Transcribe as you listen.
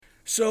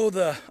So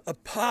the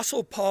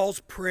Apostle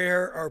Paul's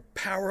prayer are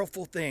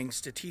powerful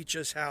things to teach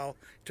us how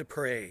to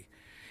pray.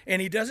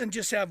 And he doesn't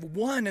just have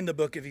one in the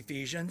book of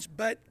Ephesians,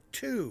 but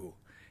two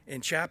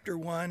in chapter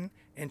 1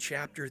 and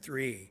chapter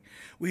 3.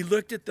 We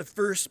looked at the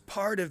first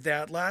part of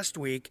that last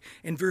week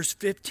in verse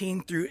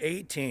 15 through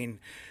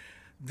 18.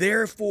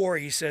 Therefore,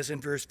 he says in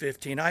verse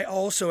 15, I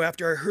also,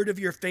 after I heard of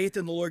your faith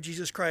in the Lord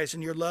Jesus Christ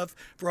and your love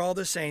for all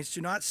the saints,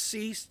 do not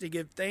cease to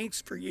give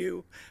thanks for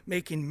you,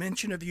 making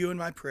mention of you in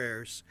my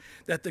prayers,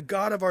 that the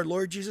God of our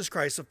Lord Jesus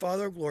Christ, the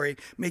Father of glory,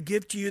 may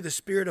give to you the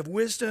spirit of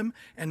wisdom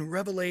and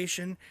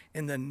revelation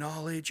in the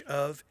knowledge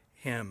of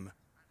him,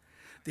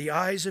 the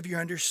eyes of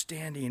your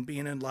understanding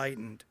being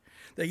enlightened,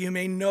 that you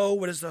may know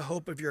what is the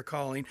hope of your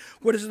calling,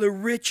 what is the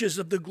riches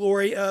of the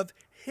glory of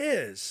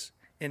his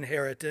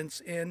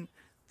inheritance in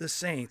the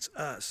saints,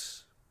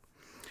 us.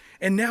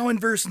 And now in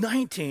verse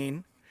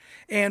 19,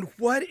 and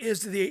what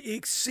is the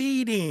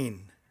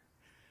exceeding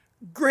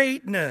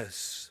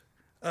greatness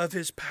of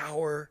his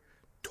power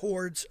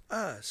towards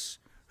us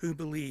who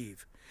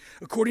believe,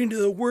 according to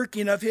the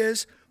working of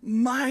his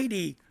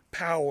mighty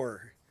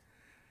power.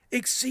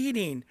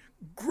 Exceeding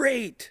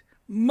great,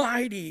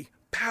 mighty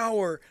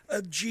power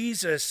of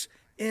Jesus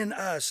in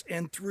us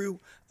and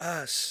through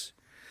us.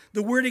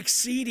 The word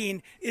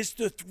exceeding is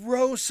to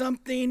throw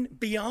something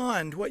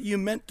beyond what you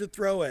meant to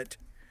throw it.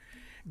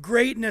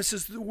 Greatness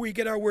is we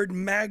get our word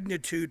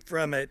magnitude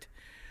from it.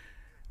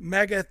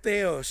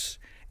 Megatheos.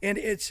 And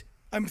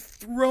I'm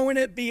throwing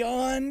it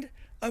beyond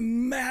a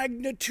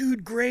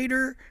magnitude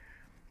greater.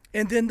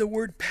 And then the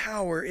word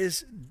power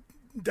is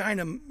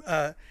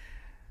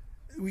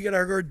we get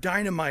our word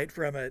dynamite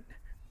from it.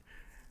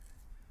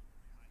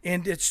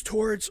 And it's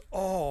towards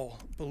all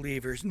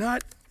believers,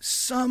 not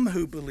some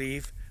who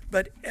believe,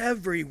 but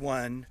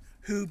everyone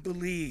who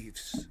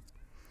believes,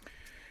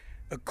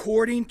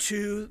 according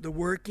to the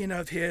working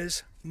of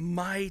his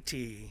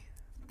mighty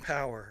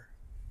power.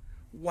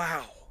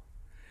 Wow.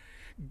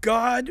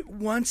 God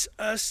wants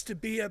us to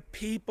be a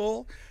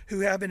people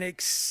who have an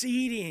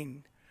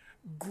exceeding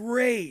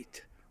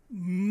great,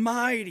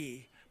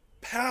 mighty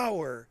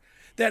power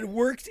that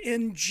worked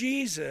in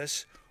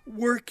Jesus,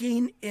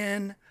 working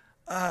in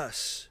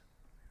us.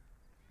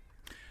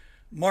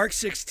 Mark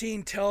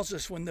 16 tells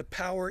us when the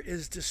power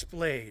is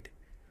displayed.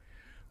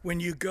 When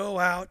you go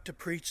out to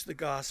preach the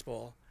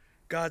gospel,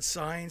 God's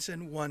signs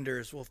and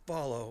wonders will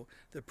follow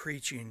the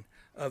preaching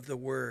of the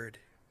word.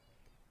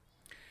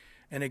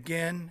 And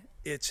again,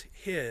 it's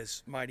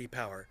his mighty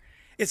power.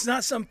 It's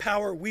not some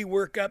power we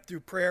work up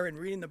through prayer and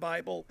reading the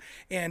Bible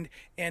and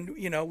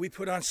we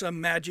put on some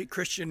magic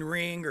Christian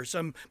ring or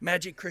some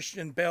magic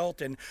Christian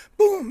belt and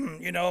boom,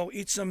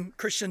 eat some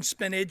Christian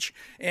spinach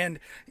and,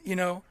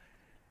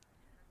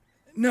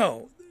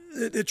 No,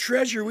 the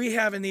treasure we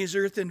have in these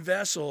earthen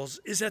vessels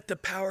is that the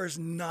power is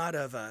not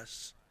of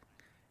us.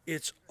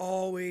 It's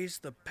always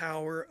the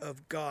power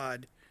of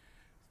God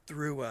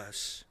through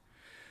us.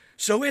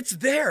 So it's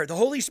there. The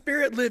Holy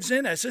Spirit lives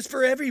in us. It's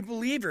for every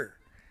believer.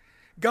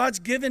 God's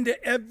given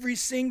to every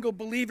single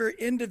believer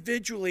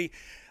individually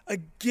a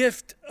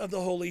gift of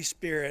the Holy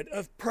Spirit,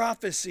 of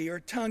prophecy or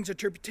tongues,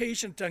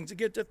 interpretation of tongues, the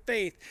gift of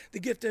faith, the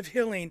gift of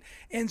healing,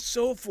 and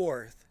so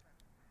forth.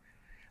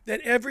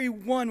 That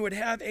everyone would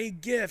have a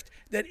gift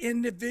that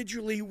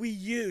individually we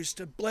use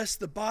to bless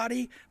the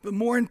body, but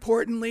more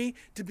importantly,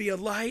 to be a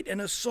light and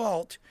a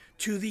salt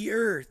to the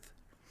earth.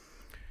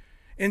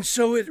 And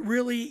so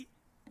the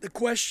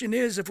question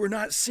is, if we're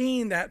not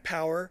seeing that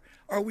power,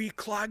 are we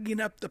clogging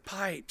up the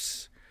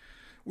pipes?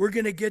 We're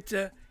going to get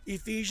to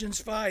Ephesians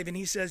 5, and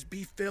he says,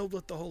 be filled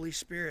with the Holy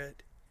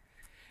Spirit.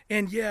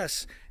 And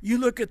yes, you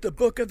look at the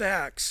book of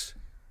Acts,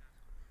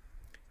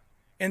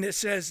 and it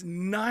says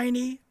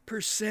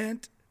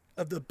 90%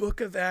 of the book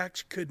of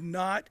Acts could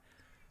not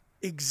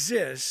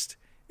exist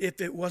if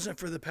it wasn't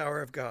for the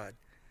power of God.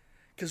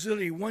 Because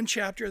literally one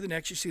chapter or the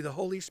next, you see the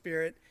Holy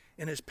Spirit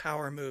and his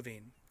power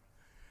moving.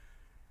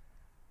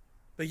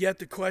 But yet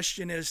the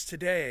question is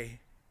today,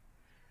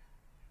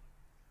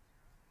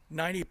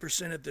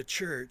 90% of the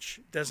church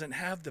doesn't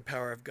have the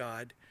power of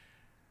God,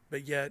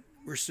 but yet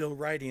we're still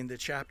writing the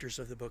chapters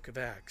of the book of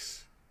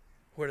Acts.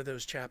 What are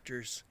those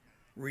chapters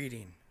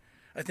reading?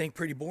 I think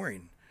pretty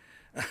boring.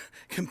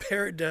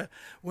 Compared to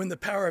when the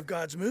power of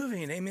God's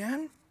moving,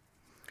 amen?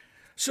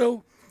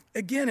 So,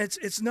 again,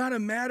 it's not a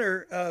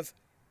matter of,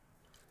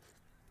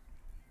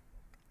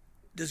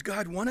 does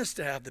God want us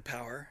to have the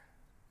power?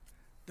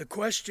 The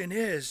question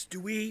is,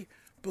 do we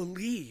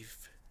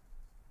believe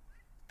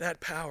that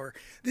power?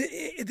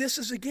 This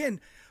is, again,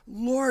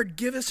 Lord,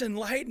 give us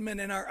enlightenment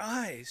in our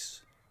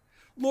eyes.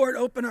 Lord,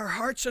 open our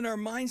hearts and our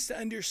minds to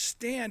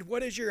understand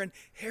what is your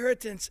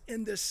inheritance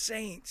in the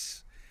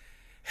saints.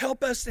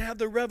 Help us to have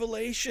the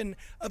revelation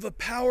of a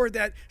power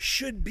that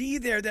should be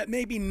there, that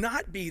maybe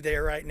not be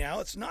there right now.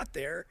 It's not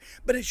there,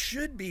 but it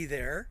should be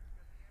there.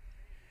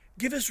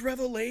 Give us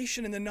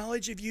revelation and the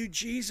knowledge of you,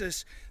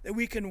 Jesus, that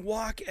we can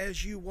walk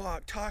as you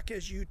walk, talk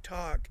as you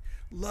talk,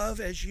 love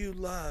as you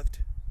loved,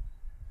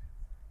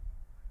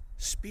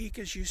 speak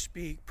as you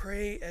speak,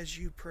 pray as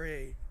you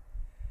pray.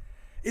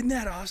 Isn't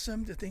that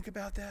awesome to think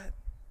about that?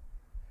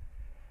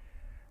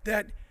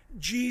 That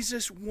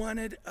Jesus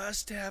wanted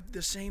us to have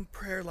the same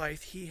prayer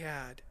life he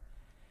had.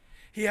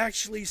 He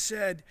actually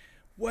said,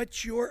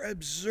 what you're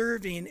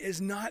observing is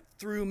not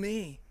through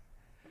me.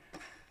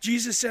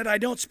 Jesus said, I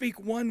don't speak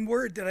one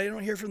word that I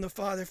don't hear from the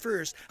Father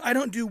first. I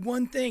don't do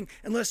one thing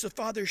unless the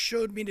Father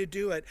showed me to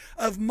do it.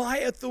 Of my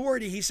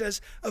authority, he says,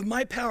 of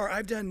my power,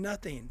 I've done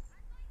nothing.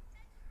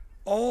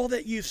 All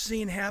that you've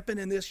seen happen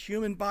in this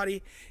human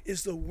body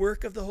is the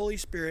work of the Holy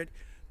Spirit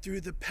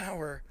through the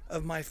power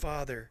of my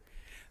Father.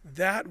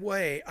 That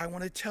way, I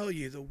want to tell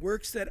you, the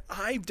works that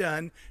I've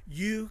done,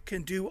 you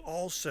can do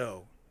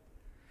also.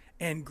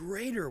 And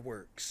greater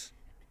works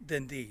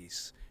than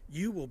these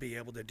you will be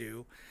able to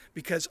do,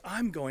 because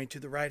I'm going to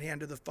the right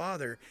hand of the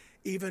Father,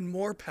 even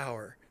more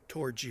power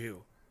towards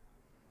you.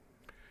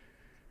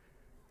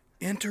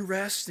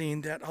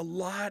 Interesting that a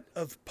lot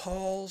of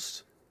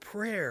Paul's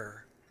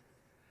prayer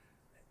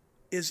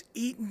is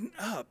eaten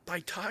up by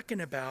talking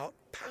about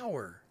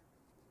power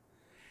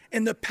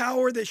and the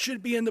power that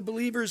should be in the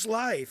believer's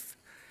life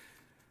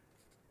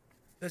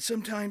that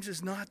sometimes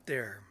is not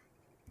there.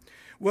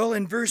 Well,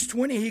 in verse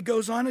 20, he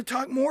goes on to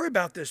talk more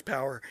about this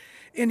power.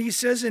 And he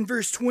says in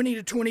verse 20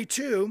 to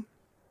 22,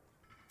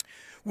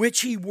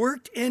 which he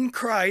worked in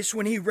Christ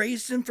when he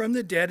raised him from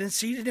the dead and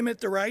seated him at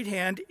the right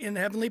hand in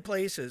heavenly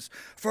places,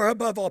 far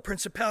above all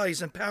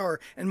principalities and power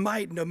and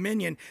might and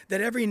dominion,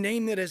 that every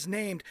name that is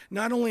named,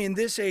 not only in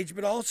this age,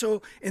 but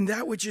also in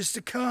that which is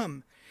to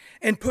come,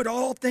 and put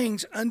all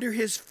things under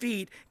his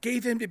feet,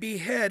 gave him to be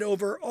head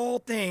over all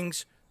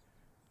things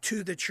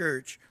to the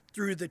church,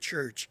 through the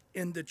church,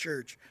 in the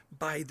church,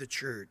 by the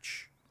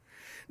church.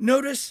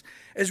 Notice,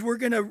 as we're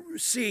going to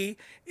see,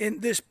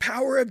 in this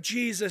power of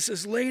Jesus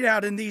is laid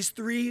out in these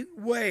three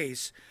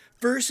ways.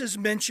 First is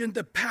mentioned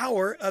the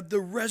power of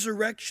the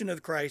resurrection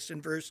of Christ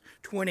in verse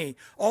 20.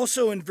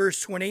 Also in verse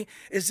 20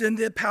 is then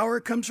the power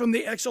comes from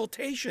the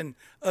exaltation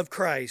of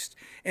Christ.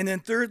 And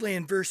then thirdly,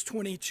 in verse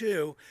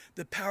 22,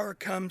 the power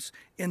comes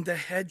in the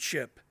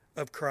headship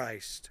of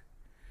Christ.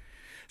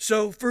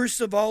 So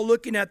first of all,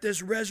 looking at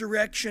this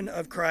resurrection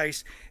of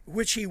Christ,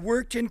 which he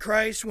worked in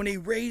Christ when he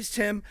raised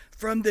him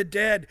from the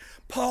dead.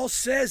 Paul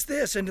says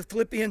this in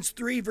Philippians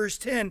 3, verse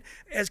 10,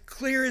 as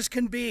clear as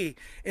can be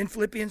in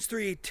Philippians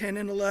 3, 10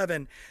 and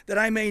 11, that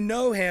I may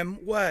know him,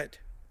 what?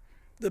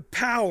 The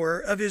power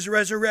of his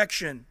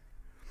resurrection,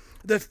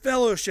 the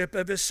fellowship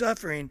of his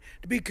suffering,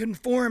 to be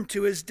conformed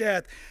to his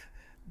death,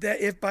 that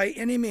if by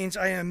any means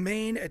I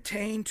may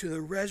attain to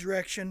the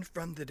resurrection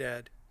from the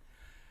dead.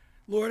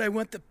 Lord, I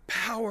want the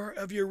power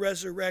of your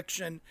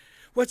resurrection.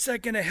 What's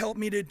that going to help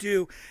me to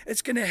do?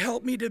 It's going to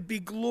help me to be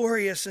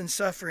glorious in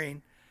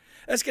suffering.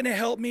 That's going to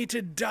help me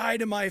to die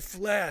to my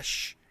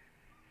flesh.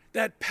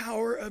 That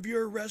power of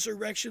your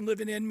resurrection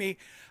living in me,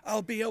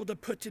 I'll be able to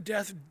put to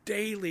death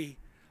daily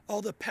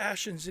all the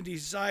passions and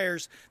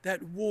desires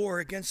that war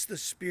against the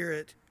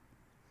Spirit.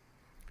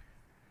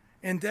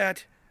 And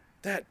that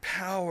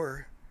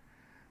power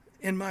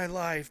in my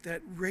life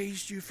that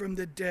raised you from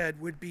the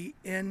dead would be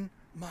in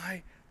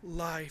my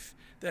life,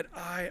 that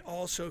I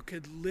also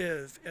could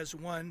live as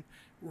one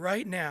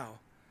right now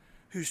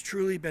who's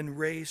truly been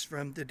raised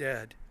from the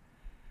dead.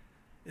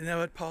 Isn't that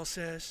what Paul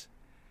says?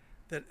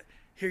 That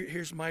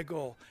here's my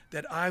goal,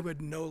 that I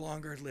would no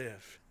longer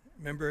live.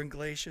 Remember in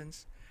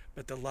Galatians?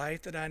 But the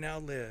life that I now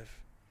live,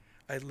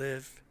 I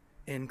live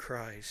in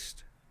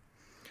Christ.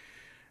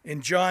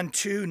 In John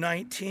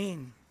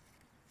 2:19,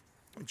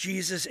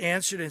 Jesus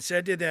answered and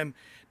said to them,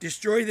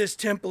 destroy this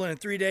temple, and in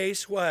 3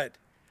 days, what?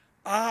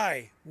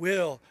 I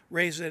will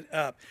raise it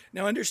up.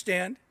 Now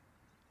understand,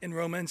 in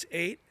Romans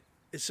 8,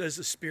 it says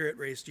the Spirit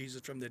raised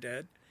Jesus from the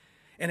dead.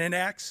 And in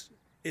Acts,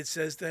 it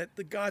says that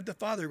the God the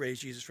Father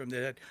raised Jesus from the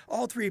dead.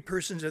 All three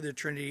persons of the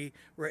Trinity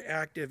were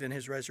active in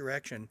his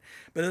resurrection.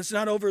 But let's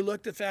not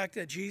overlook the fact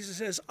that Jesus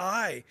says,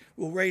 I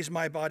will raise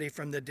my body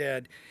from the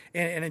dead.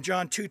 And in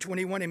John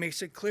 2:21, he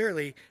makes it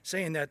clearly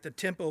saying that the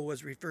temple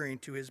was referring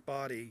to his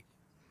body.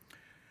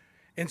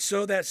 And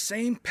so that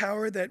same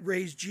power that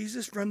raised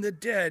Jesus from the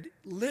dead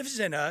lives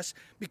in us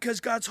because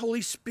God's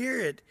Holy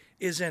Spirit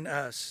is in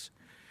us.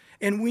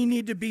 And we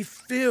need to be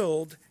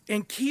filled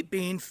and keep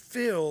being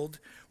filled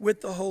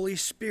with the Holy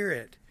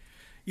Spirit.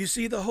 You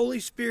see, the Holy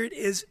Spirit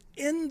is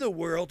in the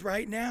world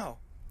right now.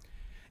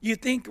 You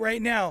think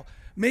right now,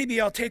 maybe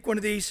I'll take one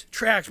of these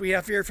tracts we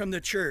have here from the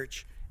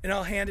church and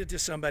I'll hand it to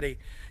somebody.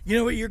 You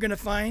know what you're going to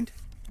find?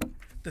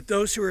 That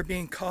those who are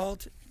being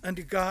called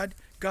unto God,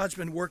 God's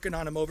been working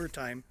on them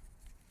overtime.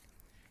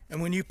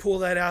 And when you pull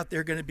that out,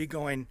 they're going to be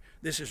going,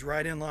 this is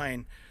right in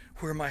line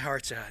where my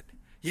heart's at.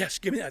 Yes,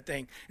 give me that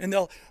thing. And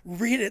they'll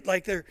read it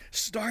like they're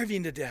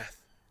starving to death.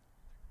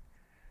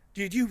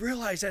 Did you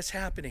realize that's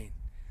happening?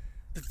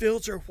 The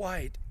fields are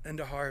white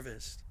unto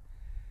harvest.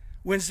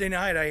 Wednesday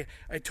night,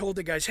 I told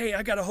the guys, hey,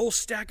 I got a whole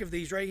stack of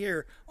these right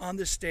here on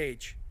the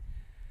stage.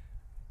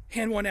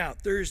 Hand one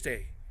out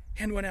Thursday.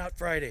 Hand one out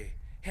Friday.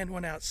 Hand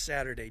one out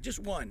Saturday. Just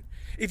one.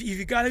 If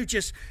you got to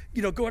just,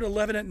 go at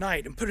 11 at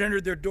night and put it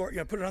under their door,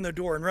 put it on their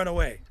door and run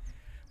away.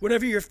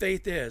 Whatever your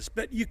faith is.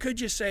 But you could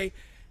just say,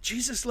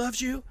 Jesus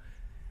loves you,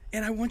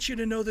 and I want you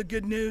to know the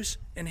good news,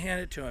 and hand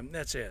it to him.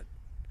 That's it.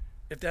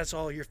 If that's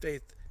all your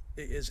faith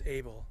is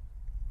able.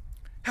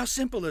 How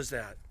simple is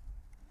that?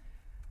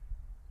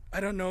 I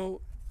don't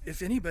know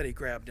if anybody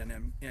grabbed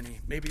any.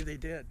 Maybe they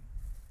did.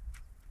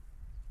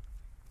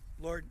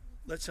 Lord,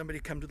 let somebody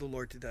come to the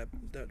Lord to that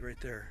right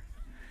there.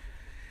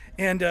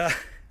 And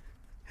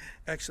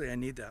actually, I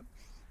need that.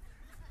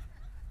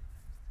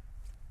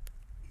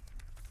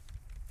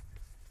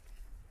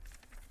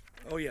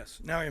 Oh, yes.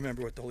 Now I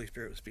remember what the Holy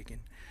Spirit was speaking.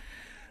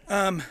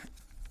 The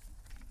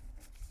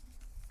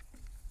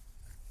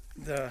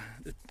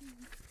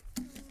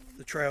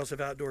trials of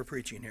outdoor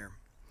preaching here.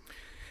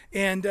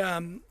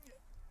 And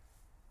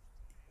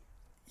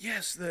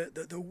yes,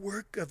 the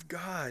work of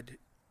God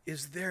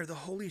is there. The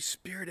Holy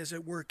Spirit is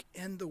at work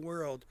in the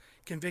world,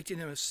 convicting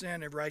them of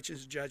sin, of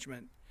righteous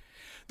judgment.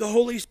 The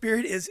Holy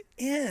Spirit is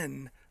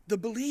in the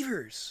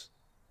believers.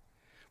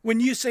 When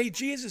you say,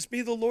 Jesus,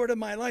 be the Lord of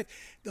my life,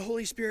 the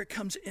Holy Spirit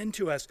comes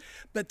into us.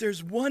 But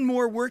there's one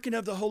more working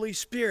of the Holy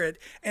Spirit,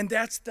 and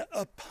that's the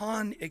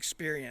upon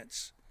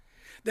experience.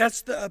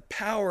 That's the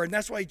power. And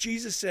that's why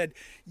Jesus said,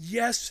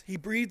 yes, he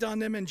breathed on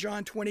them in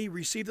John 20,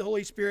 received the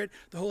Holy Spirit.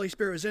 The Holy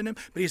Spirit was in them.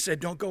 But he said,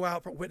 don't go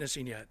out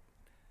witnessing yet,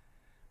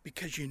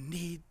 because you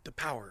need the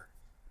power.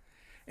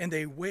 And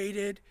they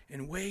waited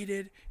and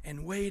waited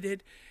and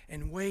waited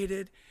and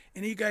waited.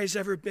 Any of you guys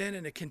ever been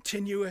in a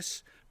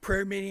continuous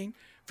prayer meeting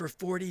for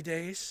 40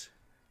 days?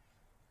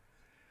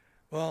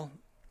 Well,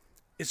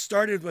 it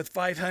started with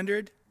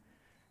 500,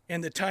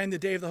 and the time the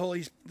day of the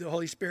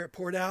Holy Spirit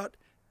poured out,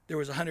 there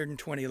was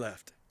 120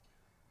 left.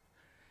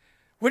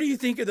 What do you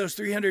think of those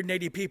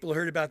 380 people who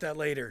heard about that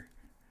later?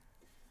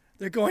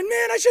 They're going,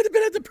 man, I should have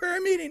been at the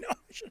prayer meeting. Oh,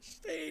 I should have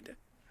stayed.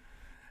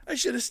 I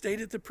should have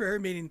stayed at the prayer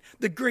meeting,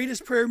 the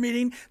greatest prayer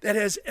meeting that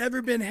has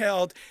ever been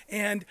held,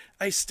 and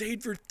I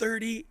stayed for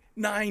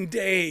 39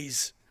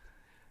 days,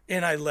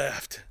 and I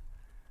left.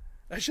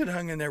 I should have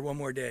hung in there one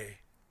more day.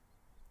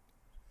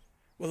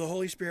 Well, the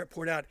Holy Spirit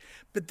poured out.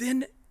 But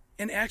then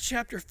in Acts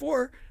chapter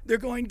 4, they're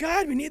going,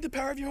 God, we need the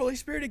power of your Holy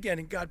Spirit again.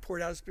 And God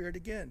poured out his Spirit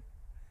again.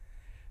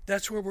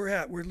 That's where we're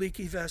at. We're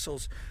leaky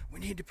vessels. We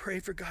need to pray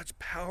for God's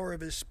power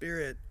of his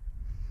Spirit.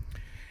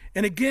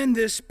 And again,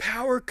 this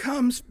power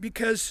comes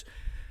because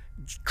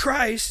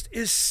Christ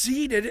is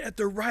seated at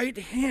the right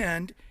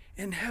hand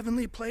in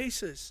heavenly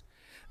places.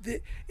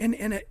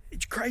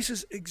 Christ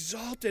is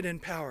exalted in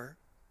power.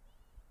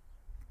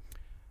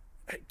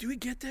 Do we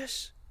get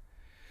this?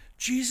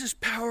 Jesus'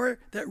 power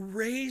that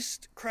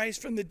raised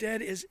Christ from the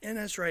dead is in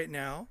us right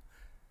now.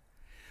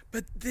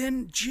 But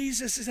then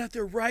Jesus is at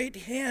the right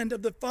hand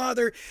of the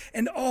Father,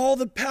 and all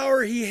the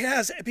power he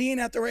has, being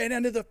at the right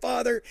hand of the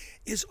Father,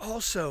 is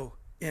also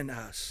in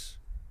us.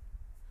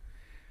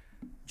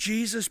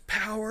 Jesus'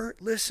 power,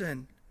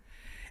 listen,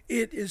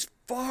 it is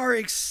far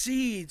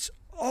exceeds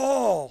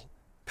all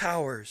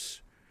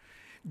powers.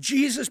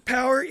 Jesus'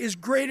 power is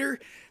greater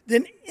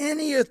than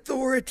any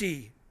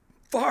authority,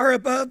 far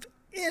above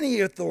any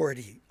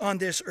authority on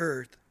this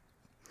earth.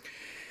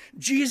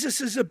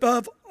 Jesus is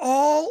above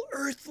all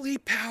earthly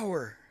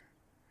power.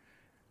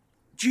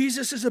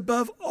 Jesus is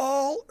above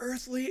all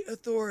earthly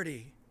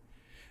authority.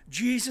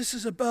 Jesus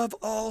is above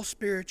all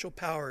spiritual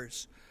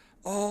powers,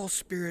 all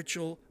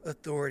spiritual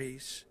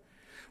authorities.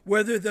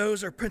 Whether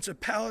those are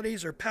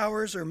principalities or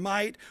powers or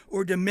might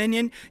or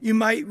dominion, you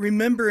might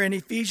remember in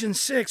Ephesians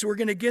 6, we're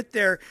going to get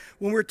there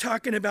when we're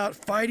talking about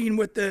fighting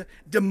with the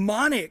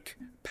demonic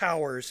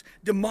powers,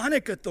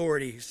 demonic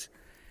authorities.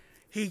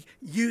 He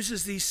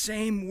uses these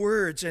same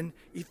words in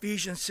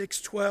Ephesians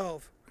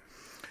 6:12.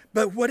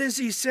 But what does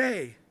he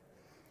say?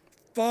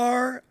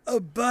 Far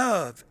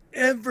above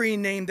every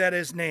name that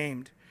is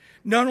named,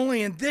 not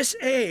only in this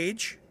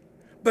age,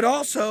 but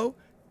also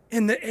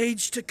in the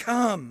age to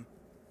come.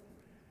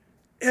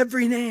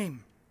 Every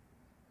name.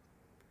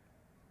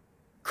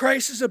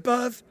 Christ is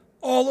above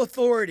all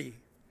authority.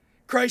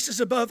 Christ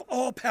is above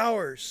all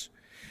powers.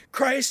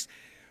 Christ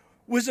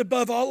was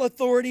above all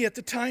authority at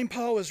the time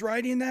Paul was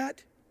writing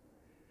that.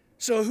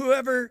 So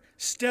whoever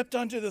stepped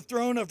onto the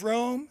throne of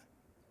Rome,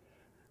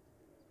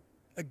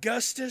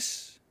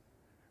 Augustus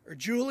or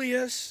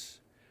Julius,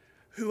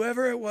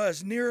 whoever it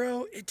was,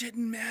 Nero, it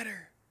didn't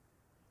matter.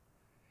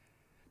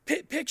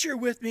 Picture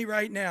with me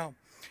right now.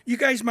 You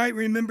guys might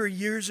remember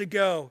years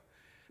ago,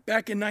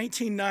 back in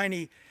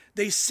 1990,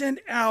 they sent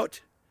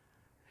out,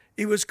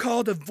 it was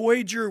called a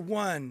Voyager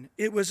 1.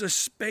 It was a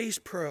space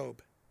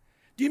probe.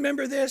 Do you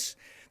remember this?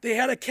 They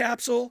had a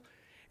capsule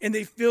and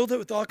they filled it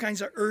with all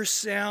kinds of earth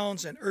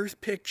sounds and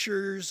earth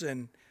pictures.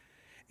 And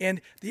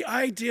the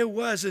idea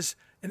was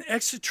an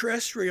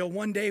extraterrestrial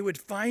one day would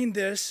find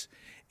this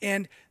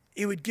and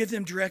it would give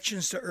them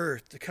directions to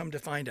Earth to come to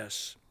find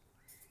us.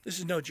 This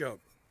is no joke.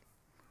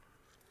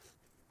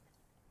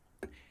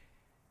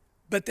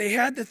 But they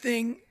had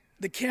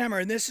the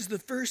camera, and this is the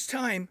first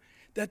time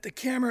that the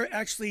camera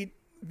actually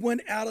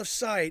went out of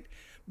sight.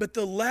 But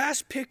the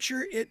last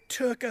picture it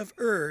took of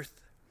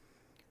Earth,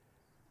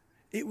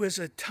 it was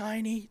a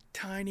tiny,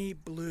 tiny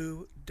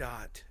blue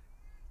dot.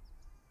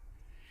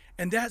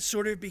 And that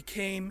sort of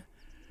became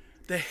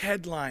the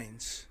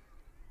headlines.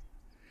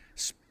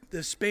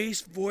 The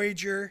Space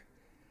Voyager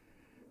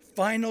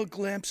final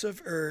glimpse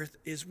of Earth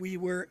is we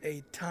were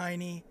a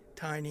tiny,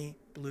 tiny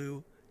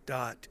blue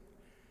dot.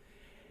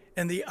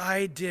 And the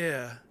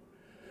idea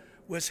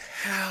was,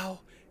 how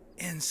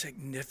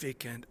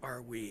insignificant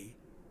are we?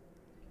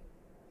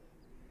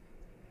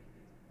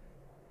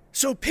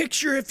 So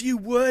picture, if you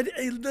would,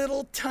 a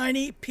little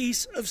tiny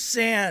piece of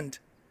sand.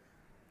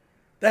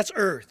 That's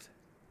Earth.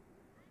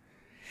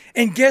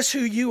 And guess who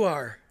you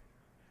are?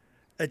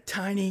 A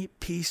tiny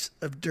piece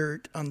of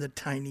dirt on the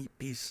tiny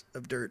piece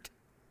of dirt.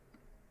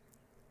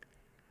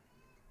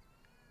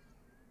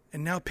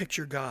 And now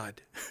picture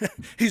God,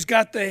 who's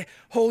got the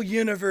whole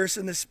universe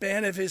in the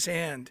span of his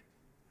hand.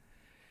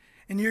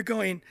 And you're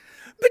going,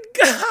 but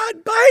God,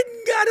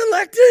 Biden got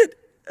elected.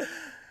 And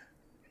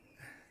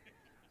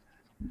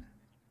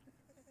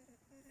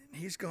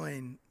he's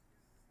going,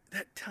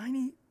 that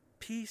tiny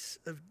piece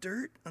of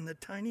dirt on the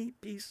tiny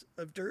piece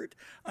of dirt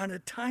on a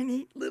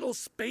tiny little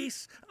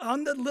space,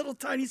 on the little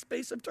tiny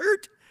space of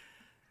dirt.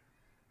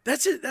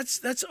 That's it.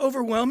 That's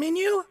overwhelming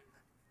you.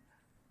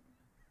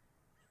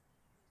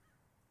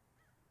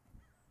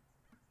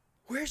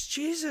 Where's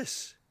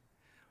Jesus?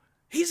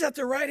 He's at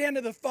the right hand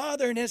of the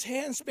Father, and his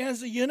hand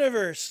spans the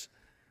universe.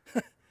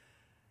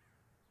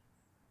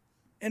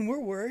 And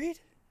we're worried?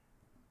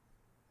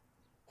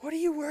 What are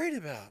you worried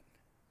about?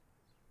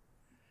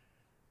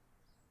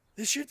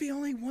 There should be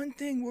only one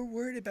thing we're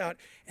worried about,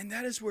 and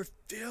that is we're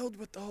filled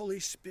with the Holy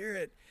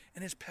Spirit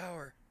and his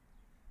power.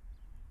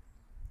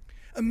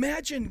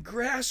 Imagine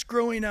grass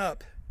growing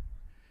up,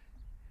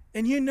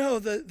 and you know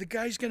the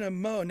guy's going to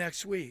mow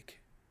next week.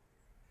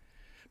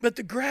 But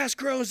the grass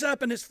grows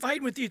up and it's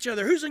fighting with each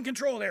other. Who's in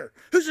control there?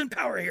 Who's in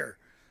power here?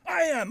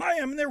 I am.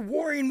 And they're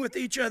warring with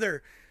each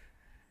other.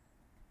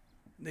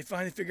 And they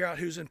finally figure out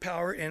who's in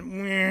power,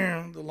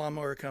 and the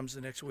lawnmower comes the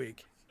next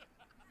week.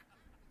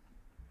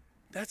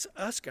 That's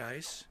us,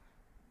 guys.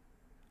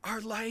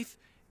 Our life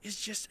is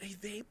just a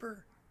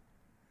vapor.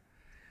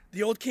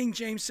 The old King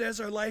James says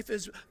our life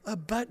is a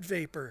but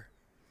vapor.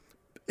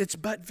 It's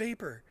but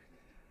vapor.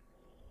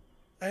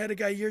 I had a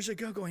guy years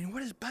ago going,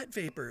 what is but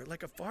vapor?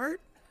 Like a fart?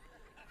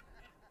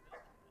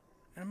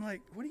 And I'm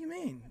like, what do you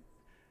mean?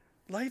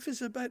 Life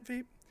is a but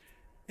vapor?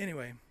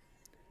 Anyway,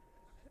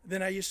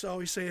 then I used to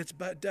always say it's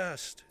but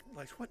dust.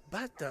 Like, what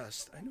but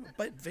dust? I know what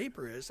but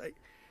vapor is.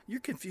 You're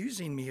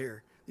confusing me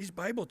here. These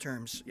Bible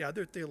terms, yeah,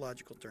 they're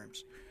theological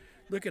terms.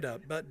 Look it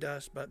up, but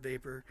dust, but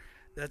vapor.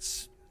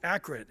 That's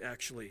accurate,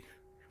 actually.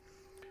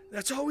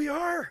 That's all we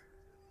are.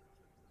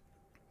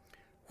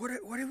 What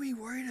are we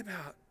worried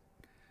about?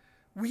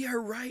 We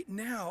are right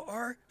now.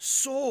 Our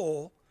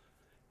soul,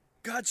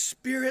 God's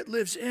Spirit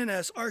lives in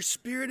us. Our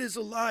spirit is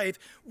alive.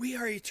 We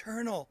are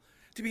eternal.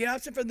 To be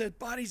absent from the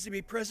bodies, to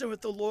be present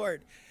with the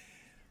Lord.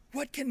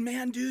 What can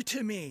man do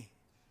to me?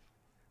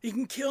 He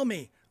can kill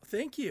me.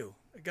 Thank you.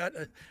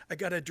 I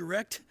got a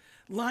direct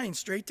line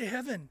straight to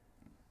heaven.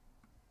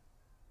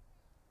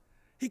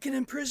 He can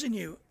imprison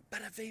you,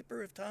 but a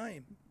vapor of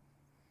time.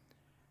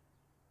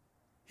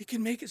 He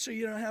can make it so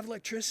you don't have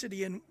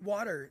electricity and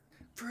water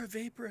for a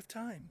vapor of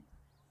time.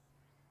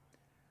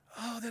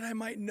 Oh, that I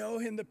might know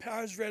him, the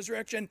power of his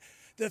resurrection,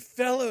 the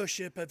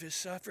fellowship of his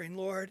suffering.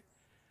 Lord,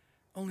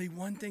 only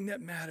one thing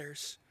that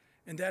matters,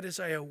 and that is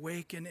I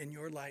awaken in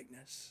your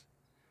likeness.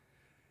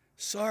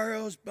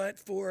 Sorrows but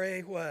for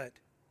a what?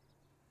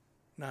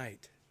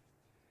 Night.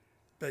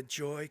 But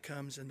joy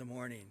comes in the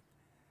morning.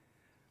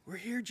 We're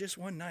here just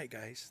one night,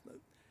 guys.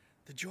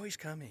 The joy's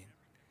coming.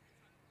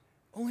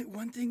 Only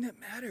one thing that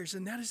matters,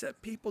 and that is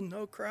that people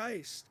know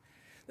Christ.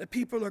 That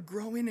people are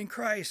growing in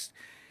Christ.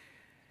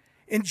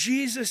 And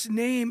Jesus'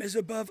 name is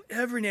above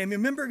every name.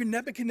 Remember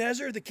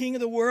Nebuchadnezzar, the king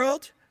of the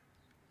world?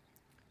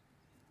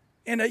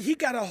 And he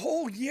got a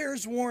whole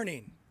year's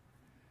warning.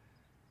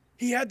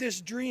 He had this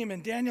dream,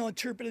 and Daniel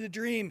interpreted the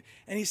dream,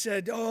 and he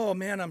said, oh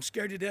man, I'm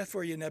scared to death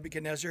for you,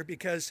 Nebuchadnezzar,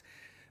 because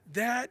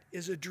that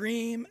is a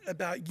dream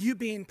about you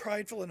being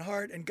prideful in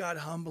heart and God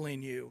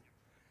humbling you.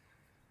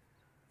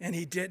 And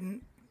he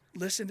didn't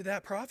listen to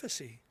that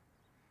prophecy.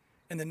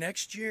 And the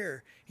next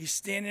year, he's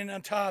standing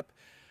on top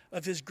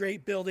of his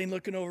great building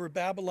looking over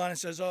Babylon and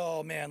says,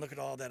 oh man, look at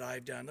all that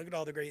I've done. Look at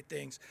all the great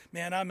things.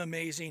 Man, I'm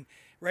amazing.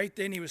 Right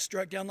then, he was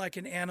struck down like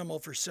an animal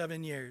for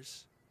 7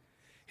 years.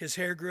 His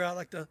hair grew out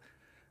like the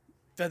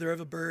feather of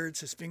a bird,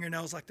 his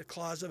fingernails like the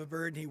claws of a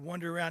bird, and he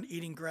wandered around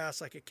eating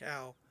grass like a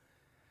cow.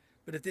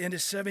 But at the end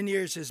of 7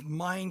 years, his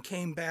mind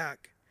came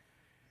back.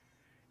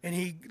 And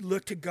he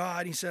looked to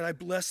God. He said, I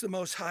bless the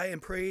Most High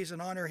and praise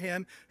and honor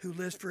him who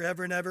lives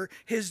forever and ever.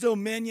 His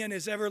dominion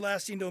is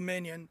everlasting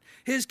dominion.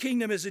 His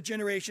kingdom is a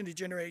generation to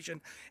generation.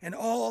 And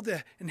all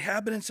the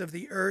inhabitants of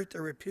the earth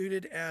are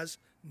reputed as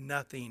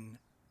nothing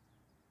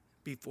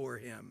before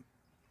him.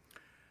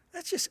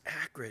 That's just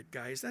accurate,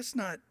 guys. That's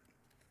not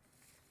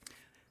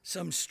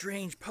some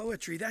strange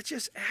poetry. That's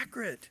just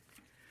accurate.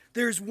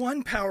 There's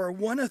one power,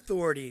 one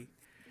authority,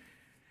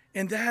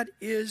 and that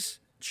is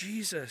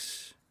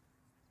Jesus.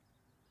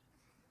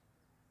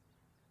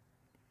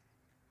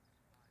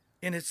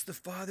 And it's the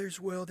Father's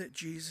will that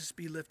Jesus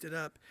be lifted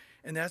up.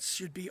 And that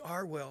should be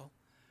our will.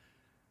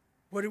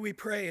 What do we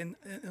pray in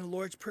the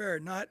Lord's Prayer?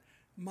 Not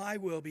my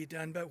will be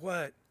done, but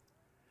what?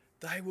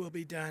 Thy will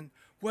be done.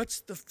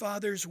 What's the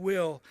Father's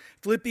will?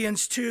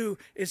 Philippians 2,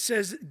 it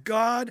says,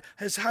 God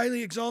has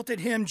highly exalted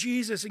him,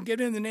 Jesus, and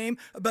given him the name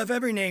above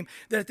every name,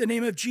 that at the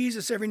name of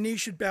Jesus every knee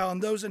should bow,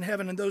 and those in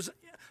heaven and those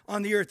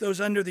on the earth, those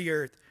under the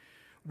earth.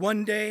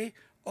 One day,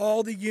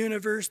 all the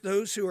universe,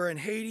 those who are in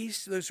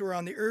Hades, those who are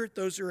on the earth,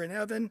 those who are in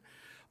heaven,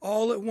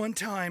 all at one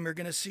time are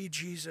going to see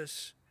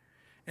Jesus.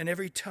 And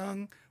every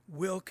tongue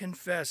will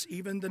confess,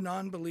 even the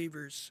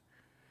non-believers,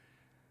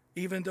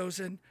 even those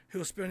who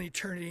will spend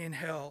eternity in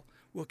hell,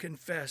 will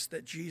confess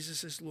that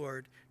Jesus is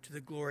Lord to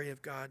the glory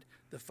of God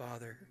the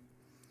Father.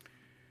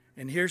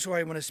 And here's why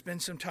I want to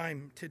spend some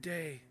time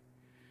today.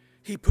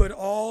 He put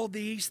all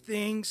these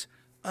things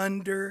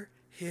under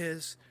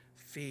his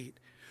feet.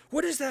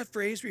 What is that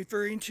phrase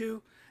referring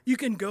to? You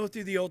can go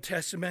through the Old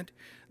Testament.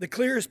 The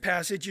clearest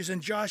passage is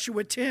in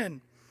Joshua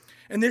 10.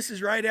 And this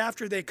is right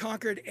after they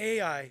conquered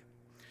Ai.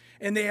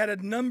 And they had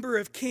a number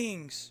of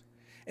kings.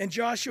 And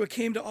Joshua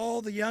came to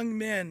all the young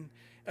men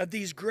of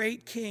these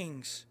great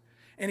kings.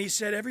 And he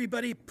said,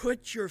 everybody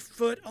put your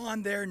foot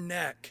on their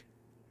neck.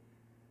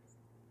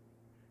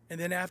 And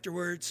then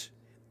afterwards,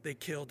 they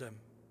killed him.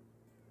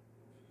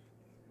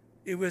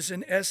 It was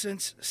in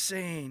essence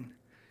saying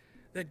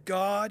that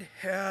God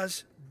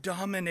has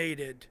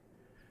dominated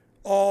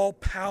all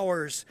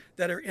powers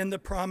that are in the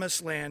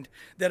promised land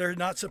that are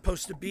not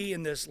supposed to be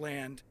in this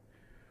land.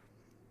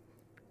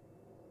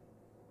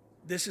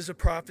 This is a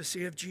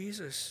prophecy of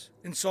Jesus.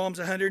 In Psalms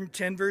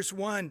 110, verse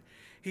 1,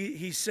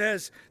 he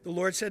says, the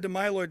Lord said to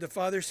my Lord, the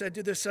Father said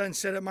to the Son,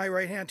 sit at my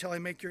right hand till I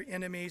make your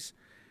enemies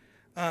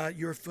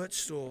your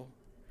footstool.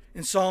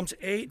 In Psalms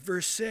 8,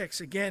 verse 6,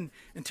 again,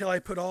 until I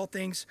put all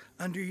things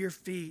under your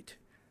feet.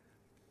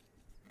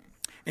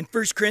 In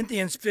 1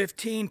 Corinthians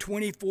 15,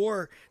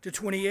 24 to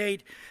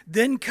 28,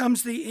 then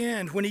comes the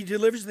end when he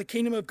delivers the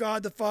kingdom of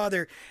God the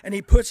Father and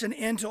he puts an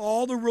end to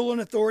all the rule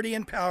and authority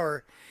and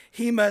power.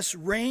 He must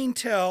reign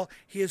till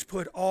he has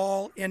put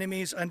all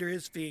enemies under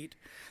his feet.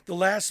 The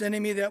last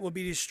enemy that will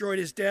be destroyed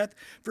is death,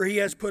 for he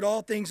has put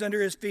all things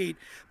under his feet.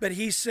 But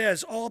he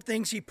says all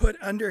things he put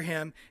under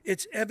him,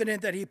 it's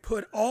evident that he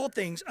put all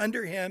things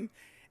under him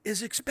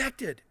is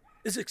accepted.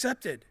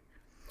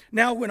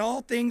 Now, when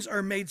all things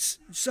are made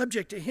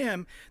subject to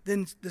him,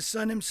 then the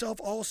Son himself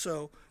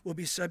also will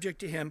be subject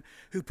to him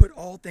who put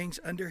all things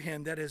under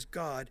him, that is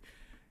God,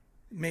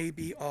 may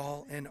be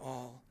all in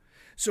all.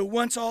 So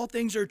once all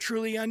things are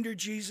truly under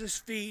Jesus'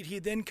 feet, he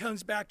then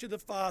comes back to the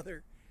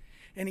Father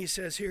and he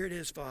says, here it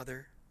is,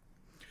 Father.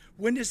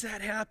 When does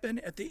that happen?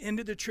 At the end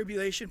of the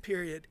tribulation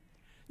period.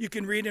 You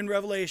can read in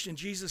Revelation,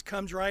 Jesus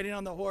comes riding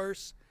on the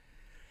horse,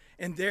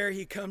 and there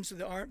he comes to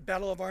the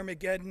Battle of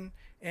Armageddon,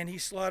 and he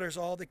slaughters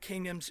all the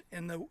kingdoms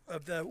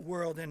of the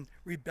world in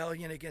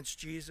rebellion against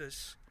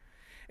Jesus.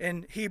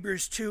 In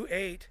Hebrews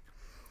 2:8,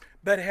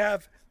 but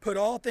have put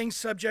all things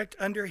subject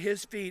under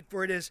his feet,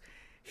 for it is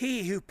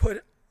he who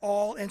put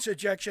all in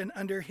subjection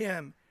under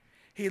him.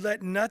 He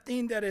let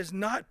nothing that is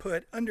not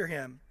put under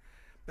him.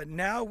 But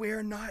now we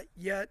are not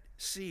yet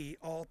see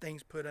all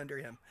things put under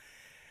him.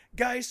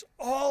 Guys,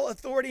 all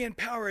authority and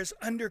power is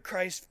under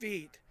Christ's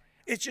feet.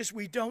 It's just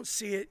we don't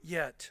see it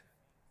yet.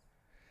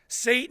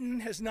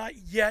 Satan has not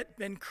yet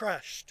been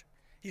crushed.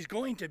 He's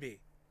going to be.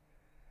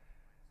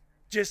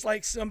 Just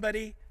like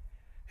somebody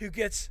who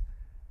gets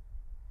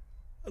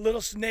a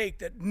little snake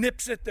that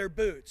nips at their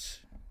boots.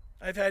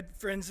 I've had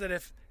friends that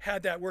have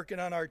had that working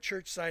on our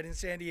church site in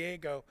San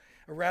Diego.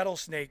 A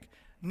rattlesnake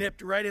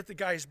nipped right at the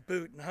guy's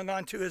boot and hung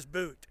onto his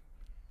boot.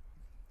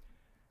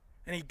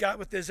 And he got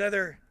with his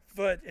other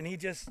foot and he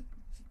just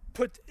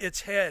put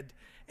its head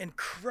and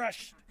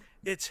crushed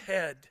its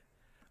head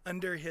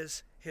under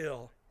his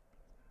heel.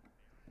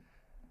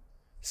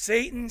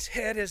 Satan's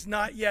head has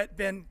not yet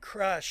been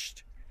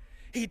crushed.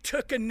 He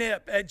took a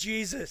nip at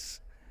Jesus.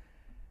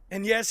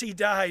 And yes, he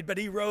died, but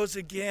he rose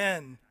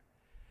again.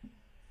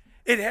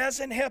 It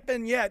hasn't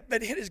happened yet,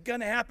 but it is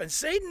going to happen.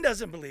 Satan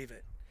doesn't believe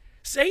it.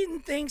 Satan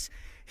thinks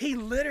he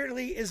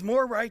literally is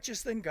more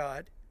righteous than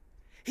God.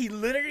 He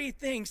literally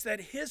thinks that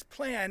his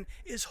plan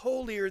is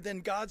holier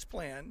than God's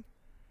plan.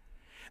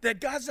 That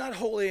God's not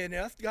holy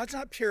enough. God's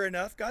not pure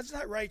enough. God's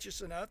not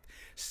righteous enough.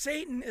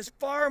 Satan is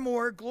far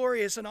more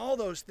glorious in all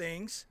those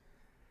things.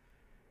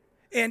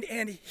 And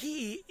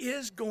he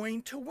is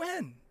going to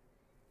win.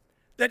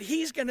 That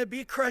he's going to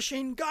be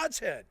crushing God's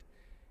head.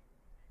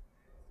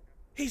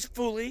 He's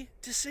fully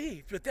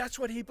deceived, but that's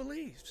what he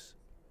believes.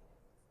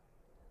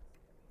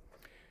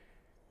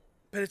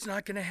 But it's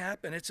not going to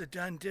happen. It's a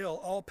done deal.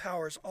 All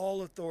powers,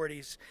 all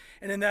authorities.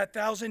 And in that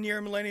 1,000-year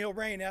millennial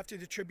reign after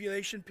the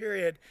tribulation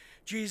period,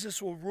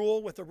 Jesus will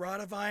rule with a rod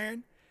of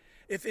iron.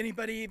 If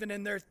anybody even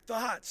in their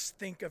thoughts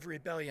think of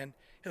rebellion,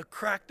 he'll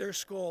crack their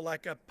skull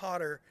like a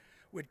potter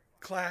would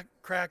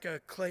crack a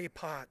clay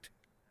pot.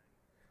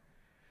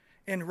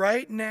 And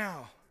right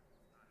now,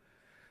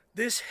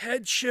 this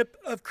headship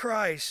of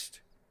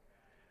Christ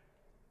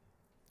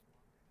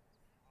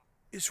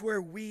is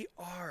where we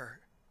are.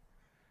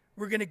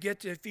 We're going to get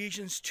to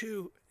Ephesians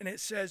 2, and it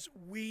says,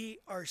 we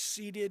are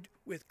seated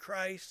with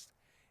Christ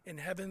in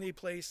heavenly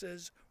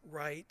places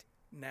right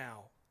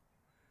now.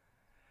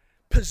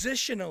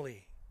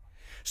 Positionally.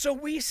 So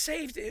we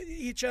saved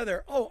each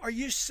other. Oh, are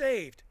you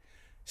saved?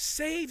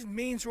 Saved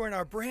means we're in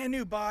our brand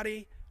new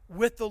body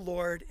with the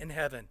Lord in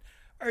heaven.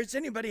 Is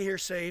anybody here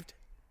saved?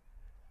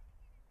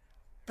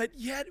 But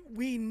yet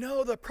we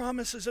know the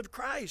promises of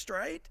Christ,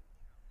 right?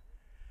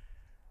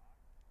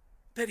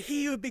 That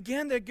he who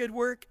began the good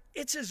work,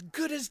 it's as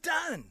good as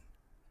done.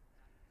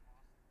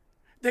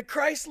 That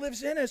Christ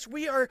lives in us.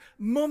 We are,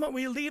 moment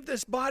we leave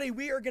this body,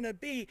 we are going to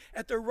be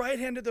at the right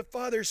hand of the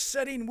Father,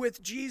 sitting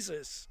with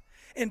Jesus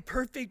in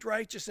perfect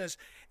righteousness.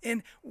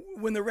 And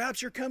when the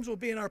rapture comes, we'll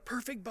be in our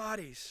perfect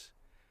bodies.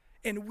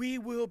 And we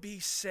will be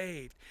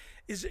saved.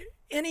 Is there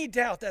any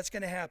doubt that's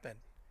going to happen?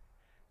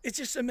 It's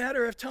just a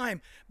matter of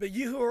time. But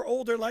you who are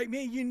older like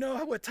me, you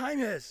know what time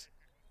is.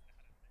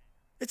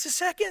 It's a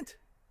second.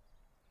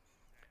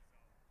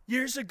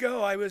 Years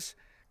ago, I was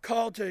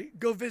called to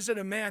go visit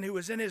a man who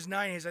was in his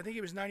 90s. I think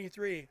he was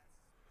 93.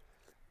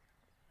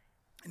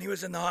 And he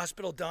was in the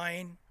hospital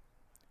dying.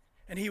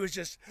 And he was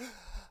just,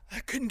 I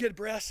couldn't get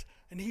breath.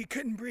 And he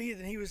couldn't breathe.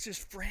 And he was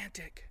just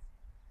frantic.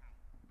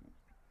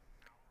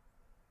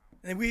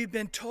 And we've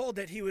been told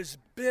that he was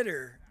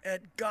bitter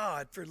at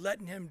God for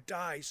letting him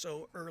die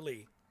so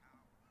early.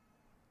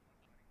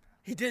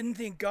 He didn't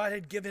think God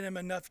had given him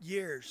enough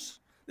years.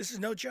 This is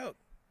no joke.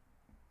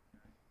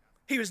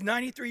 He was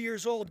 93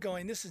 years old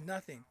going, this is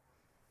nothing.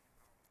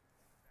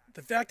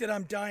 The fact that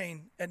I'm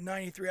dying at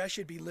 93, I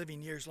should be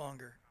living years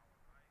longer.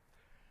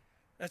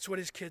 That's what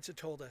his kids had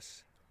told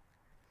us.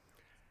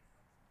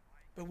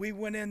 But we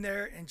went in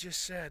there and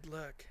just said,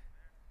 look,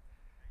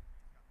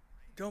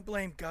 don't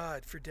blame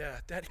God for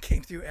death. That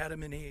came through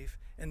Adam and Eve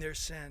and their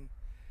sin.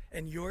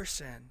 And your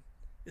sin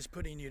is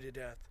putting you to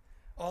death.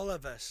 All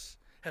of us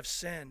have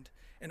sinned,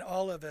 and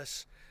all of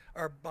us,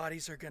 our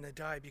bodies are going to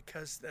die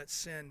because that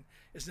sin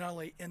is not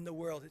only in the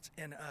world, it's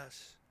in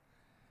us.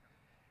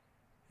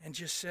 And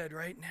just said,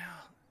 right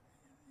now,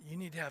 you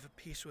need to have a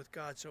peace with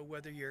God. So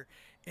whether you're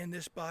in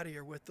this body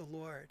or with the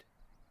Lord.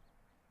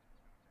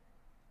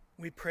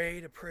 We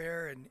prayed a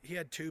prayer, and he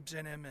had tubes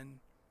in him, and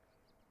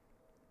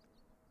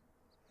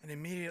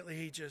immediately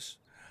he just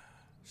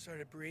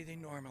started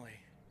breathing normally,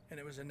 and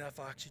it was enough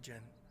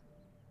oxygen.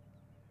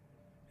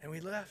 And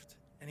we left,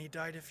 and he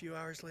died a few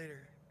hours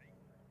later.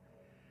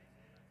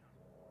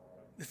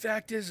 The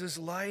fact is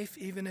life,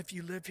 even if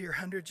you live here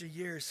hundreds of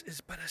years, is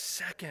but a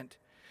second.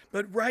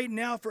 But right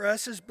now, for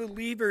us as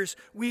believers,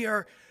 we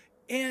are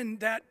in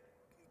that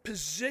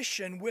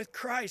position with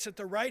Christ at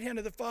the right hand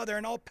of the Father,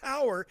 and all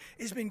power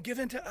has been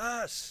given to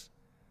us.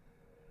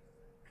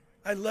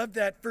 I love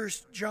that 1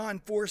 John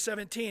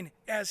 4:17.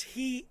 As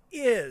he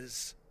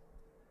is,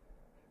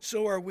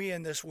 so are we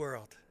in this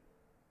world.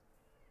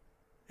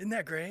 Isn't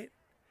that great?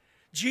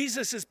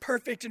 Jesus is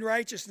perfect in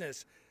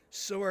righteousness.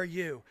 So are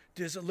you.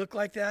 Does it look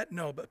like that?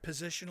 No, but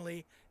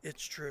positionally,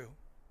 it's true.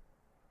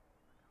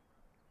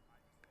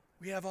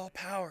 We have all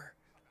power.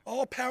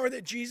 All power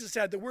that Jesus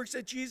had, the works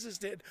that Jesus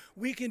did,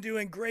 we can do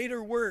in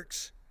greater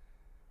works.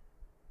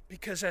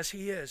 Because as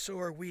he is, so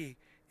are we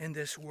in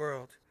this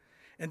world.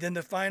 And then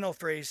the final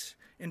phrase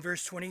in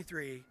verse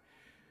 23,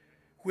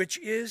 which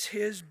is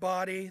his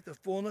body, the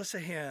fullness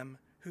of him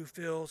who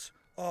fills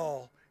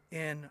all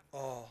in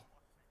all.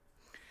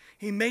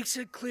 He makes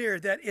it clear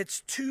that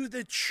it's to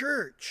the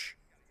church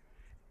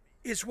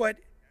is what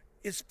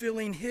is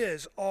filling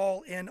his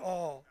all in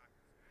all.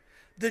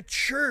 The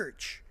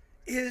church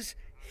is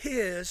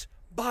his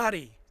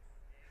body.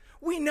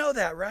 We know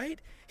that,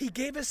 right? He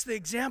gave us the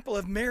example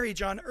of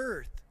marriage on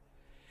earth.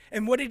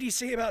 And what did he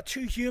say about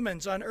two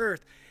humans on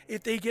earth?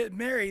 If they get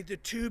married, the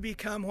two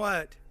become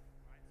what?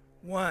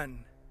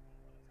 One.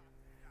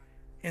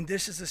 And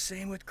this is the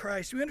same with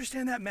Christ. Do you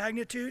understand that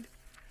magnitude?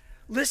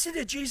 Listen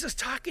to Jesus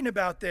talking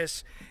about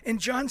this in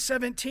John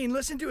 17.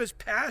 Listen to his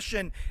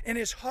passion and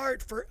his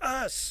heart for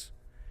us.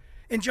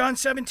 In John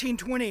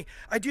 17:20,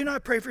 I do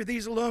not pray for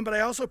these alone, but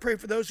I also pray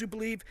for those who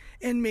believe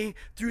in me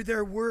through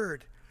their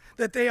word,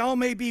 that they all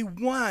may be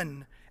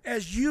one,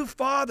 as you,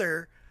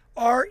 Father,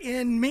 are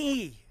in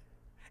me,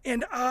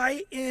 and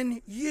I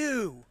in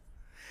you,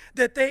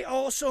 that they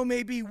also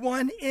may be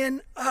one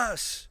in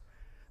us,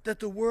 that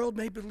the world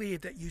may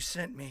believe that you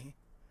sent me.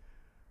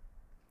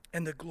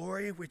 And the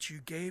glory which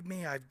you gave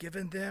me, I've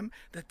given them,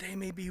 that they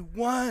may be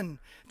one,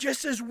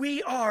 just as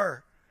we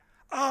are.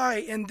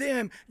 I and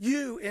them,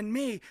 you and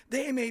me,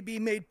 they may be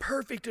made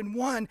perfect in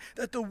one,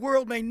 that the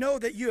world may know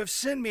that you have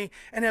sent me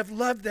and have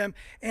loved them,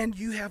 and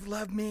you have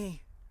loved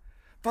me.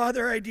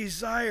 Father, I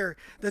desire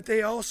that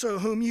they also,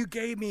 whom you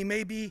gave me,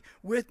 may be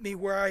with me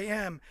where I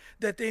am,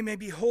 that they may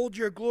behold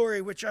your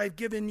glory which I have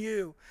given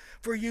you.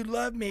 For you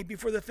loved me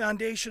before the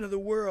foundation of the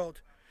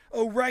world.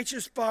 O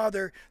righteous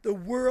Father, the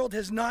world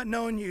has not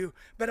known you,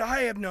 but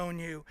I have known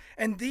you,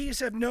 and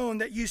these have known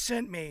that you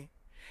sent me.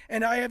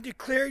 And I have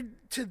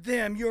declared to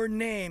them your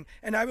name,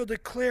 and I will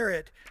declare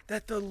it,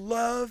 that the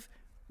love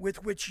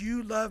with which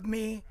you love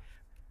me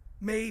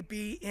may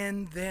be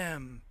in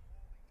them,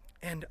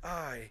 and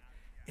I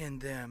in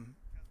them.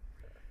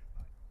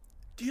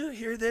 Do you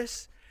hear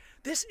this?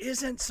 This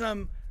isn't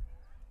some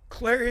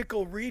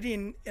clerical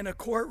reading in a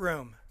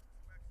courtroom.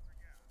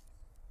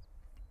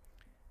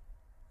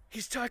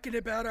 He's talking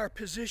about our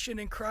position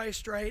in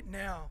Christ right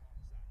now.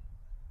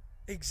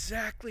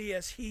 Exactly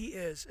as he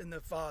is in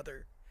the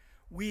Father,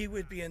 we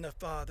would be in the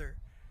Father.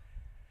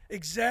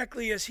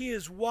 Exactly as he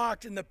has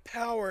walked in the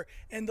power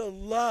and the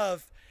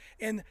love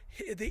and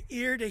the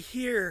ear to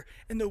hear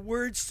and the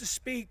words to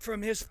speak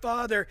from his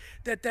Father,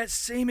 that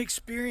same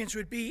experience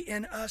would be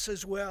in us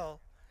as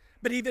well.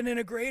 But even in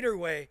a greater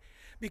way,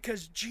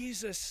 because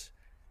Jesus,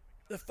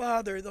 the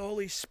Father, the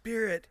Holy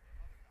Spirit,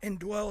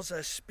 indwells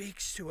us,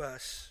 speaks to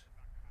us.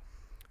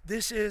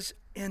 This is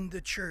in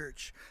the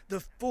church. The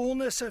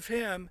fullness of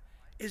him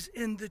is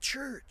in the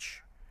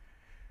church.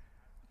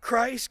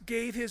 Christ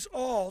gave his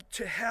all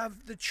to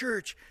have the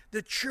church.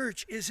 The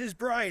church is his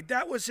bride.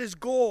 That was his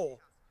goal.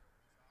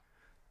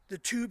 The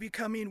two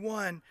becoming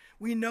one.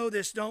 We know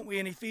this, don't we?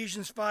 In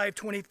Ephesians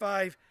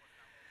 5:25,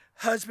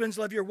 husbands,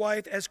 love your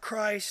wife as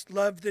Christ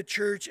loved the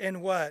church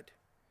and what?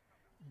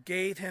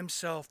 Gave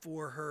himself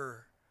for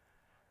her.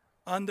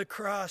 On the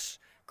cross,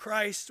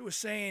 Christ was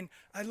saying,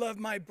 I love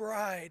my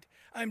bride.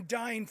 I'm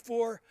dying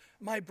for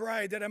my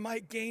bride, that I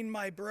might gain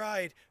my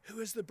bride. Who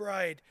is the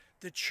bride?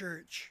 The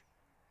church.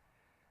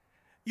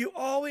 You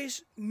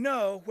always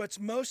know what's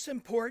most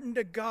important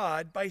to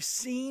God by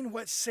seeing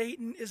what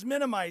Satan is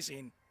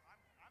minimizing.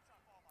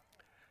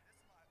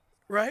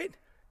 Right?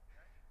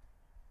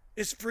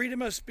 Is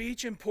freedom of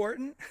speech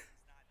important?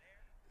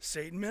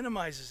 Satan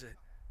minimizes it.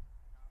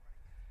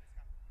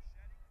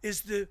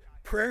 Is the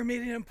prayer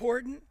meeting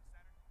important?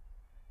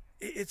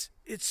 It's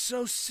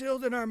so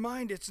sealed in our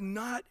mind, it's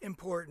not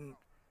important.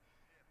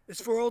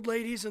 It's for old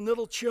ladies and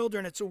little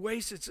children. It's a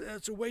waste.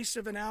 It's a waste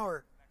of an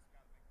hour.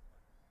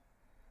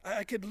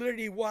 I could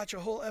literally watch a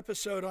whole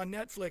episode on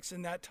Netflix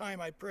in that time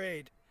I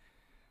prayed.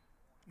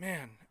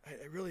 Man,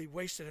 I really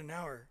wasted an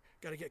hour.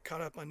 Got to get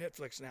caught up on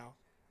Netflix now.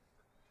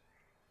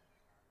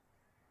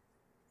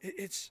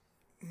 It's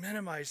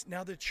minimized.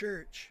 Now the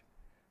church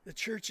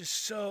is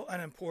so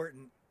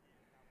unimportant.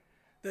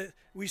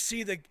 We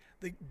see the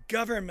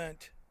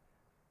government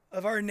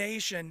of our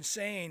nation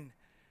saying,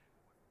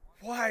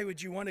 why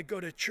would you want to go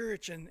to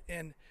church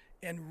and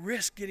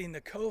risk getting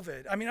the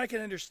COVID? I mean, I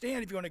can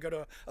understand if you want to go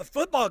to a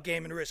football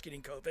game and risk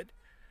getting COVID.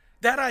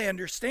 That I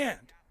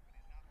understand.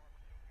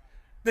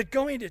 But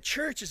going to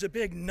church is a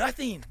big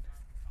nothing.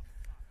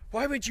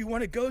 Why would you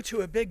want to go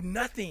to a big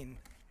nothing?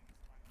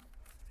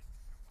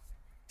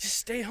 Just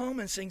stay home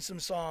and sing some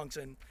songs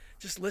and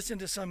just listen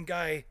to some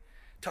guy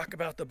talk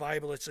about the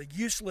Bible. It's a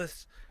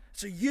useless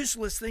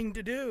thing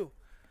to do.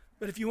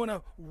 But if you want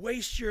to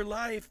waste your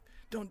life,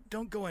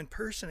 don't go in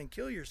person and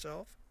kill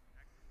yourself.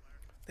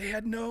 They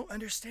had no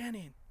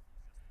understanding.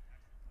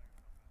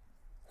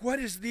 What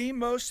is the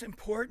most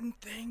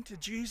important thing to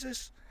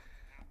Jesus?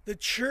 The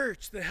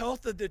church, the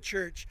health of the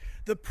church,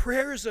 the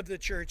prayers of the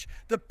church,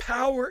 the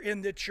power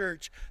in the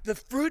church, the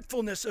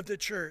fruitfulness of the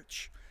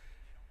church.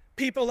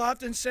 People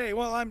often say,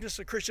 well, I'm just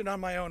a Christian on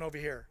my own over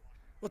here.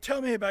 Well,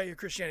 tell me about your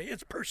Christianity.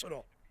 It's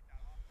personal.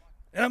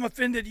 And I'm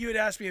offended you would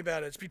ask me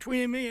about it. It's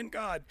between me and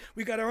God.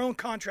 We got our own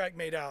contract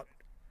made out.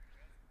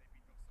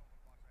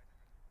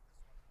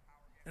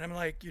 And I'm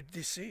like, you're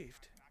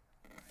deceived.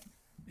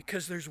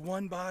 Because there's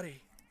one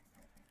body.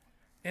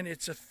 And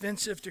it's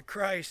offensive to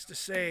Christ to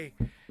say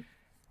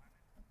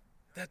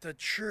that the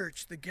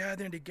church, the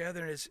gathering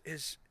together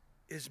is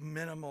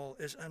minimal,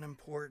 is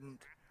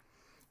unimportant.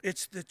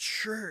 It's the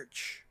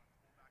church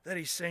that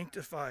he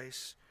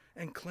sanctifies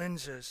and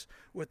cleanses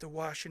with the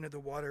washing of the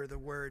water of the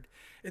word.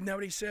 Isn't that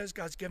what he says?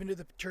 God's given to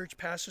the church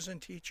pastors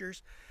and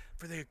teachers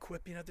for the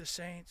equipping of the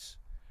saints,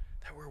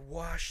 that we're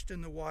washed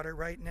in the water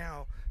right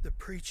now, the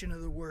preaching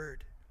of the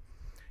word,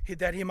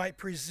 that he might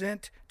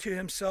present to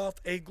himself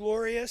a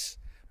glorious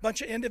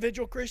bunch of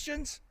individual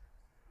Christians?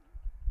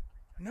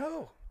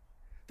 No.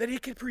 That he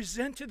could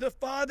present to the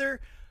Father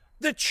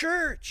the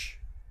church,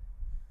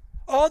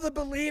 all the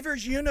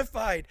believers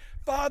unified.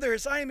 Father,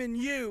 as I am in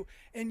you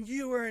and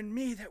you are in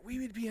me, that we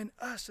would be in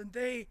us and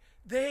they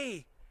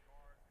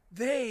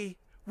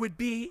would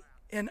be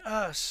in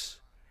us.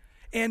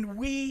 And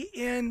we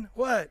in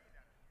what?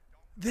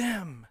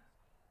 Them.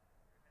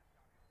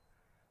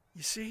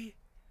 You see,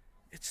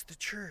 it's the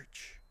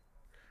church.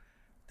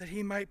 That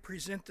he might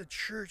present the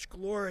church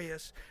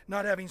glorious,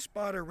 not having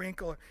spot or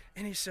wrinkle or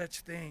any such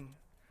thing.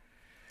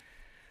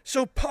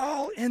 So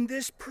Paul, in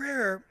this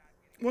prayer,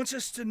 wants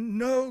us to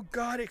know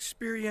God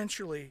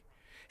experientially.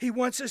 He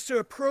wants us to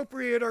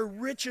appropriate our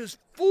riches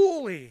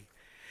fully.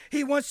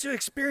 He wants to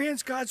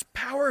experience God's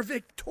power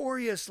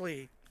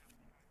victoriously.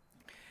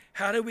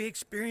 How do we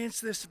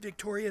experience this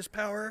victorious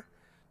power?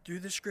 Through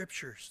the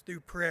scriptures, through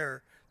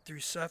prayer,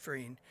 through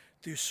suffering,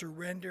 through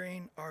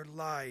surrendering our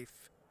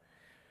life,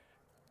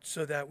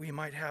 so that we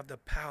might have the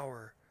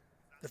power,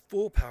 the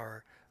full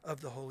power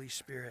of the Holy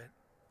Spirit.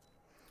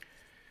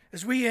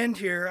 As we end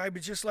here, I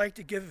would just like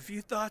to give a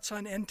few thoughts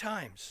on end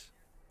times.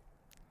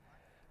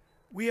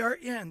 We are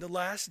in the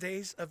last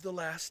days of the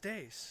last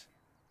days.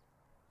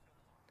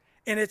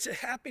 And it's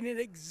happening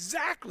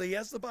exactly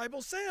as the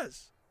Bible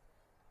says.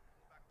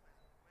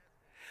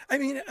 I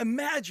mean,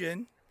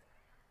 imagine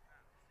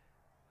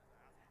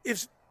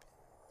if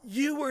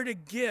you were to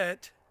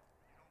get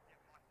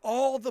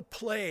all the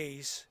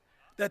plays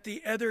that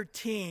the other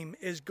team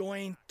is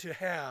going to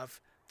have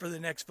for the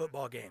next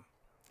football game.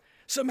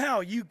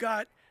 Somehow you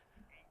got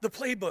the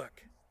playbook,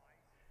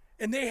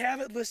 and they have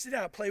it listed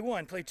out. Play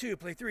 1, play 2,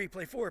 play 3,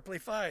 play 4, play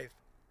 5.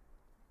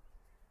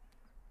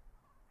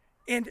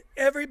 And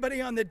everybody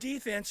on the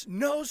defense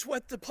knows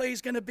what the play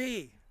is going to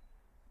be.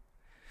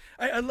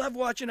 I love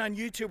watching on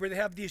YouTube where they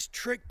have these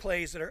trick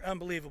plays that are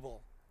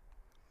unbelievable.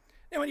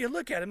 And when you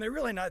look at them, they're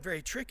really not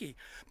very tricky.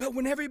 But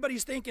when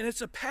everybody's thinking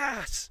it's a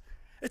pass,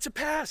 it's a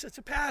pass, it's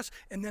a pass,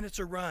 and then it's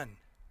a run.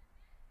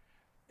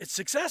 It's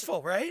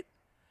successful, right?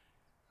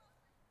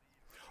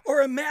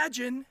 Or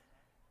imagine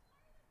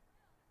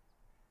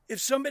if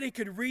somebody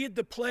could read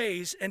the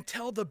plays and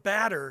tell the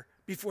batter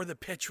before the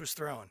pitch was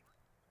thrown.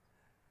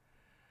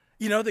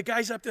 You know, the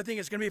guy's up there thinking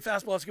it's going to be a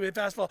fastball, it's going to be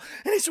a fastball,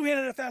 and he's swinging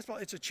at a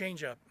fastball. It's a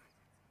changeup.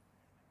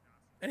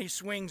 And he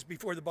swings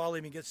before the ball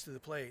even gets to the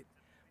plate.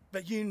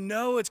 But you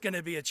know it's going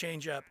to be a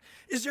changeup.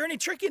 Is there any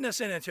trickiness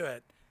into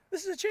it?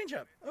 This is a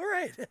changeup. All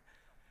right.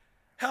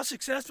 How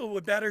successful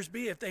would batters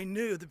be if they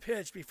knew the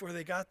pitch before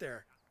they got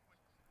there?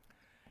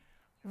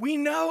 We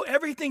know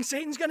everything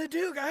Satan's going to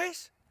do,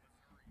 guys.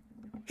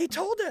 He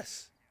told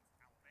us.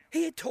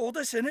 He told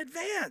us in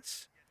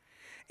advance.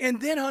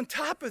 And then on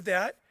top of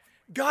that,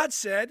 God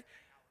said,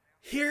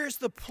 here's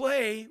the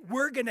play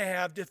we're going to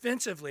have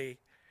defensively.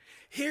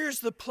 Here's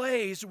the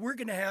plays we're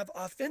going to have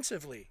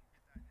offensively.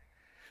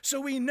 So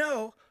we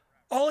know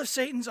all of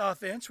Satan's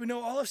offense. We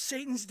know all of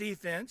Satan's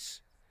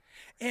defense.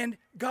 And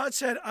God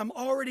said, I'm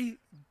already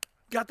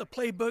got the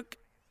playbook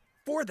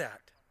for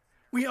that.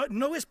 We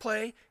know his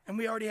play, and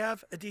we already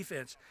have a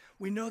defense.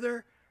 We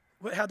know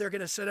how they're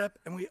going to set up,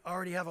 and we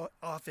already have an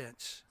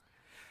offense.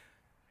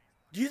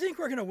 Do you think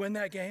we're going to win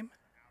that game?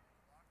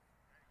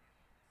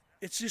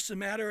 It's just a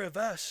matter of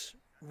us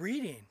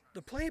reading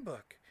the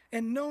playbook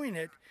and knowing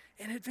it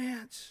in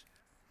advance.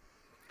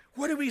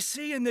 What do we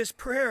see in this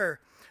prayer?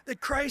 That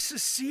Christ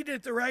is seated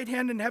at the right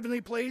hand in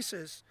heavenly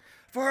places,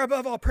 far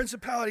above all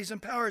principalities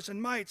and powers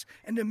and mights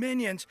and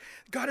dominions.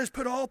 God has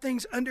put all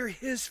things under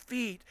his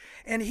feet,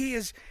 and he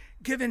has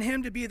given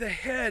him to be the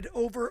head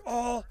over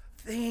all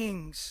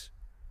things.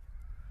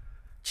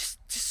 Just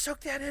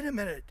soak that in a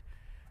minute.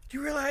 Do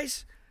you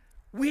realize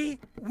we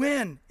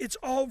win? It's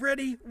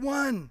already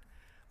won.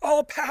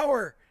 All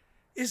power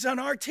is on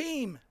our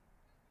team.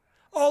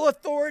 All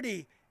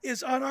authority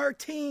is on our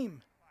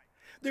team.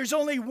 There's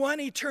only one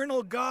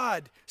eternal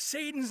God.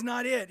 Satan's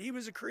not it. He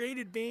was a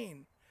created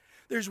being.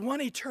 There's one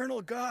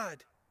eternal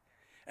God.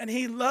 And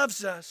he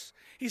loves us.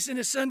 He sent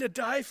his son to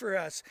die for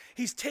us.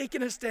 He's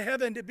taken us to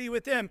heaven to be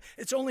with him.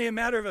 It's only a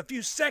matter of a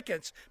few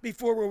seconds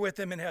before we're with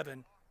him in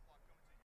heaven.